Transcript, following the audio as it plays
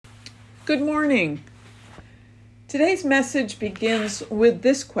Good morning. Today's message begins with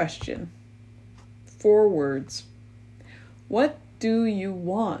this question. 4 words. What do you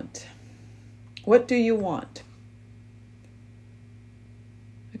want? What do you want?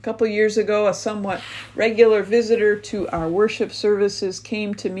 A couple years ago, a somewhat regular visitor to our worship services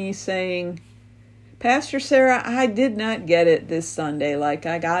came to me saying, "Pastor Sarah, I did not get it this Sunday like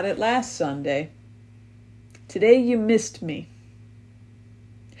I got it last Sunday. Today you missed me."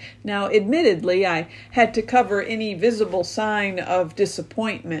 Now, admittedly, I had to cover any visible sign of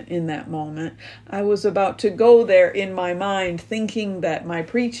disappointment in that moment. I was about to go there in my mind, thinking that my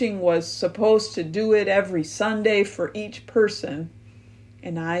preaching was supposed to do it every Sunday for each person,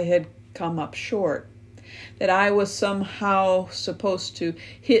 and I had come up short. That I was somehow supposed to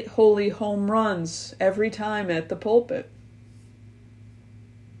hit holy home runs every time at the pulpit.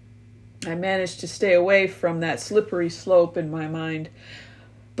 I managed to stay away from that slippery slope in my mind.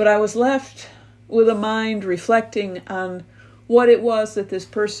 But I was left with a mind reflecting on what it was that this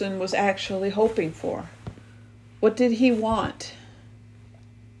person was actually hoping for. What did he want?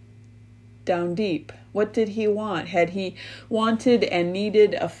 Down deep, what did he want? Had he wanted and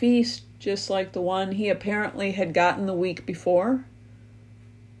needed a feast just like the one he apparently had gotten the week before?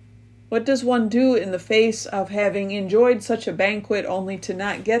 What does one do in the face of having enjoyed such a banquet only to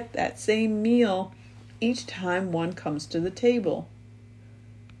not get that same meal each time one comes to the table?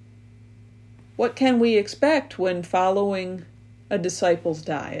 What can we expect when following a disciple's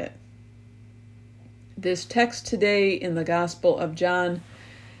diet? This text today in the Gospel of John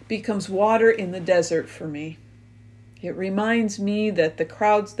becomes water in the desert for me. It reminds me that the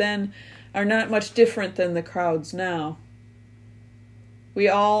crowds then are not much different than the crowds now. We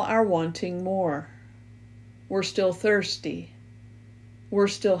all are wanting more. We're still thirsty. We're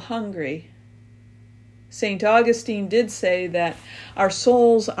still hungry. St. Augustine did say that our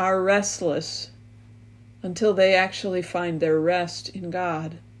souls are restless until they actually find their rest in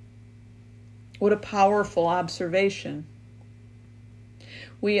God. What a powerful observation.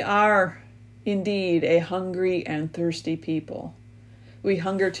 We are indeed a hungry and thirsty people. We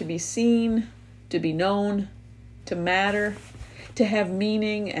hunger to be seen, to be known, to matter, to have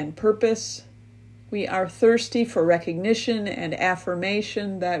meaning and purpose. We are thirsty for recognition and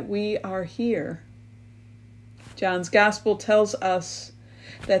affirmation that we are here. John's Gospel tells us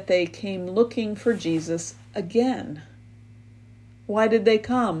that they came looking for Jesus again. Why did they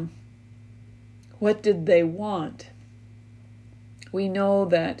come? What did they want? We know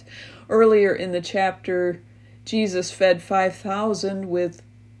that earlier in the chapter, Jesus fed 5,000 with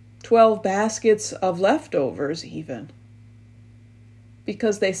 12 baskets of leftovers even.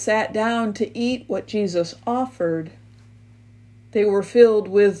 Because they sat down to eat what Jesus offered, they were filled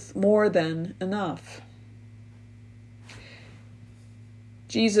with more than enough.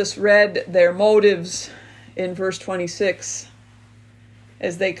 Jesus read their motives in verse 26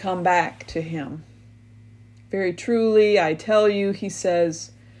 as they come back to him. "Very truly, I tell you," he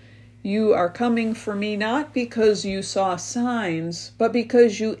says, "you are coming for me not because you saw signs, but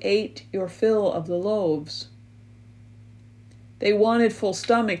because you ate your fill of the loaves." They wanted full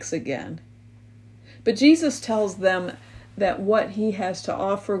stomachs again. But Jesus tells them that what he has to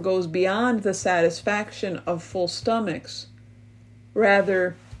offer goes beyond the satisfaction of full stomachs,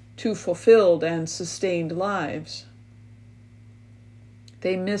 rather to fulfilled and sustained lives.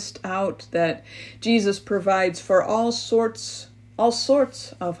 They missed out that Jesus provides for all sorts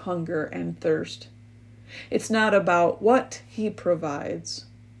of hunger and thirst. It's not about what he provides,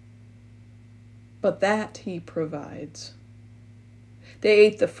 but that he provides. They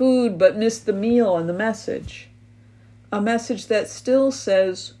ate the food but missed the meal and the message. A message that still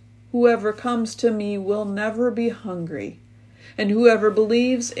says, "Whoever comes to me will never be hungry, and whoever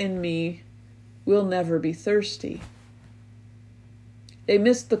believes in me will never be thirsty." They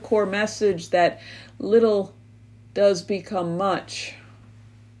missed the core message that little does become much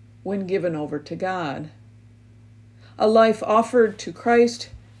when given over to God. A life offered to Christ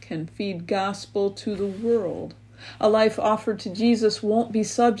can feed gospel to the world. A life offered to Jesus won't be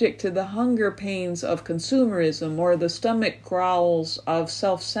subject to the hunger pains of consumerism or the stomach growls of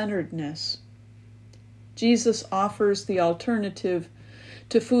self-centeredness. Jesus offers the alternative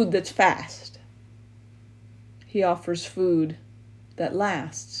to food that's fast. He offers food that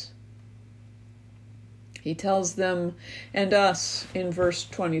lasts. He tells them and us in verse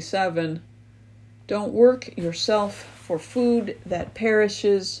 27, "Don't work yourself for food that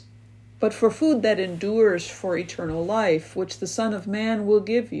perishes, but for food that endures for eternal life, which the Son of Man will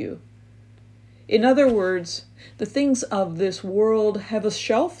give you." In other words, the things of this world have a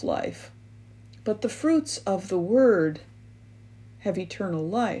shelf life, but the fruits of the Word have eternal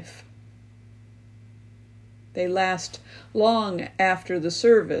life. They last long after the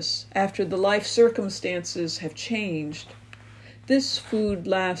service, after the life circumstances have changed. This food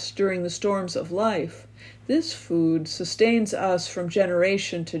lasts during the storms of life. This food sustains us from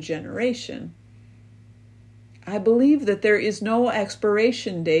generation to generation. I believe that there is no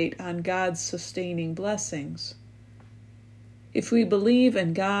expiration date on God's sustaining blessings. If we believe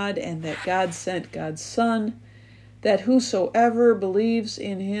in God and that God sent God's Son, that whosoever believes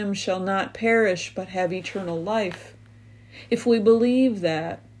in him shall not perish but have eternal life, if we believe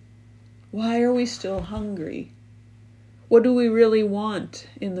that, why are we still hungry? What do we really want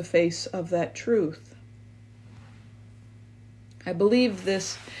in the face of that truth? I believe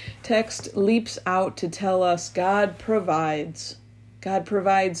this text leaps out to tell us God provides. God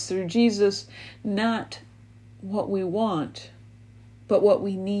provides through Jesus not what we want, but what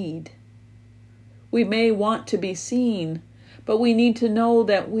we need. We may want to be seen, but we need to know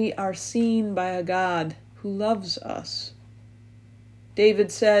that we are seen by a God who loves us.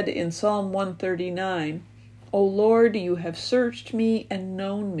 David said in Psalm 139, "O Lord, you have searched me and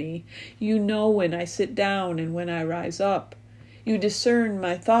known me. You know when I sit down and when I rise up. You discern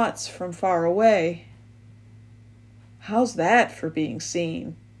my thoughts from far away." How's that for being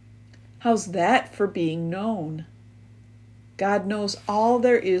seen? How's that for being known? God knows all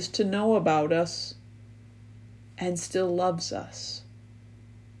there is to know about us and still loves us.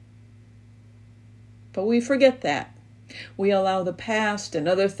 But we forget that. We allow the past and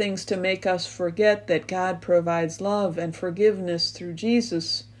other things to make us forget that God provides love and forgiveness through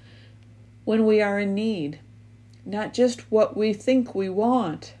Jesus when we are in need. Not just what we think we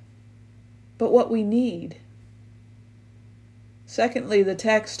want, but what we need. Secondly, the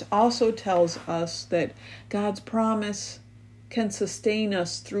text also tells us that God's promise can sustain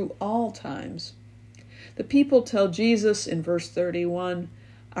us through all times. The people tell Jesus in verse 31,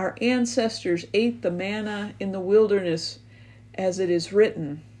 "Our ancestors ate the manna in the wilderness, as it is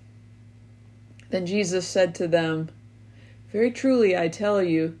written." Then Jesus said to them, "Very truly I tell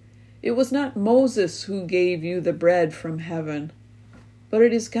you, it was not Moses who gave you the bread from heaven, but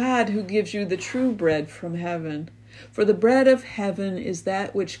it is God who gives you the true bread from heaven. For the bread of heaven is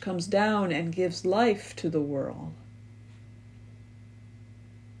that which comes down and gives life to the world."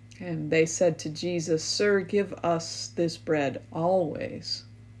 And they said to Jesus, "Sir, give us this bread always."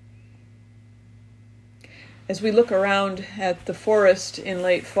 As we look around at the forest in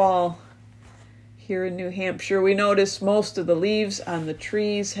late fall here in New Hampshire, we notice most of the leaves on the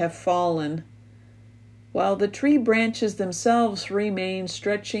trees have fallen, while the tree branches themselves remain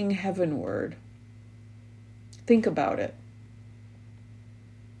stretching heavenward. Think about it.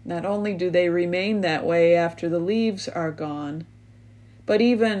 Not only do they remain that way after the leaves are gone, but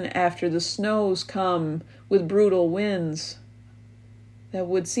even after the snows come with brutal winds that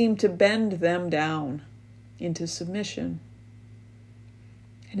would seem to bend them down into submission.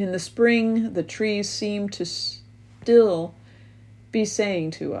 And in the spring, the trees seem to still be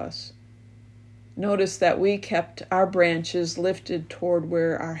saying to us, notice that we kept our branches lifted toward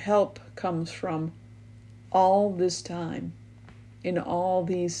where our help comes from all this time, in all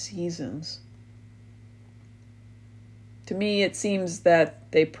these seasons. To me, it seems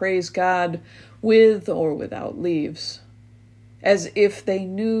that they praise God with or without leaves, as if they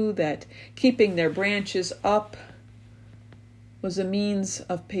knew that keeping their branches up was a means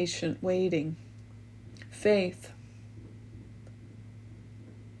of patient waiting, faith.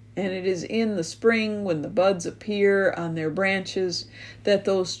 And it is in the spring, when the buds appear on their branches, that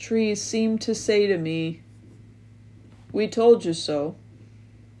those trees seem to say to me, "We told you so.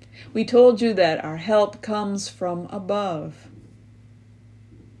 We told you that our help comes from above."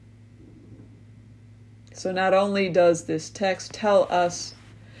 So not only does this text tell us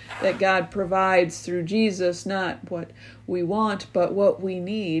that God provides through Jesus not what we want, but what we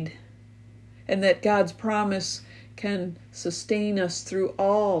need, and that God's promise can sustain us through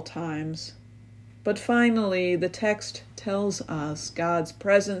all times. But finally, the text tells us God's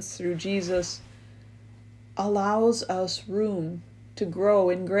presence through Jesus allows us room to grow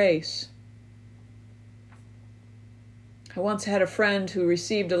in grace. I once had a friend who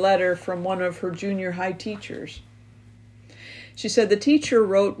received a letter from one of her junior high teachers. She said the teacher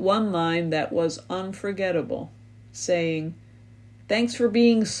wrote one line that was unforgettable, saying, "Thanks for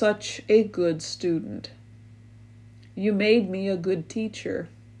being such a good student. You made me a good teacher,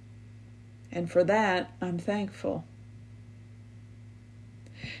 and for that I'm thankful."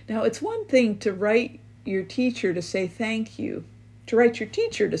 Now, it's one thing to write your teacher to say thank you, to write your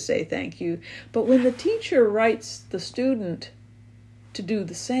teacher to say thank you, but when the teacher writes the student to do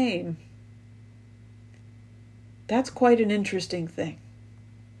the same, that's quite an interesting thing.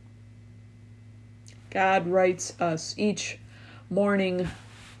 God writes us each morning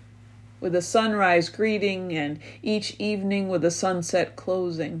with a sunrise greeting and each evening with a sunset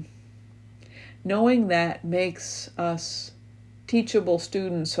closing. Knowing that makes us teachable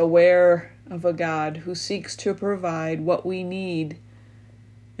students aware of a God who seeks to provide what we need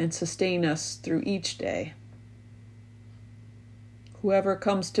and sustain us through each day. Whoever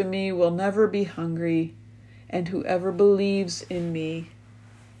comes to me will never be hungry, and whoever believes in me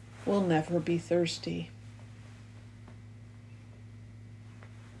will never be thirsty.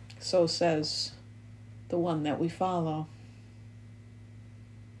 So says the one that we follow.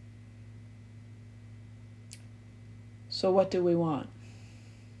 So what do we want?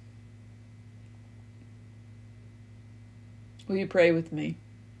 Will you pray with me?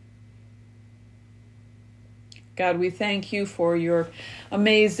 God, we thank you for your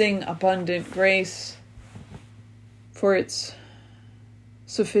amazing, abundant grace, for its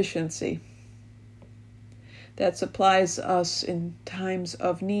sufficiency that supplies us in times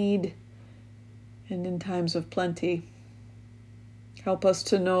of need and in times of plenty. Help us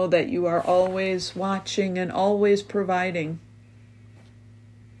to know that you are always watching and always providing.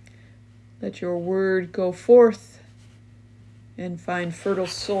 Let your word go forth and find fertile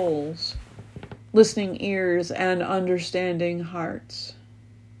souls, listening ears, and understanding hearts.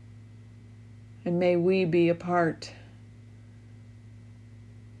 And may we be a part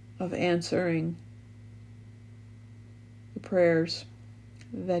of answering the prayers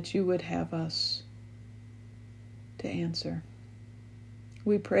that you would have us to answer.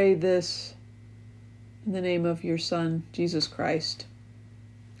 We pray this in the name of your Son, Jesus Christ.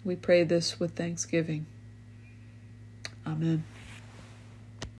 We pray this with thanksgiving. Amen.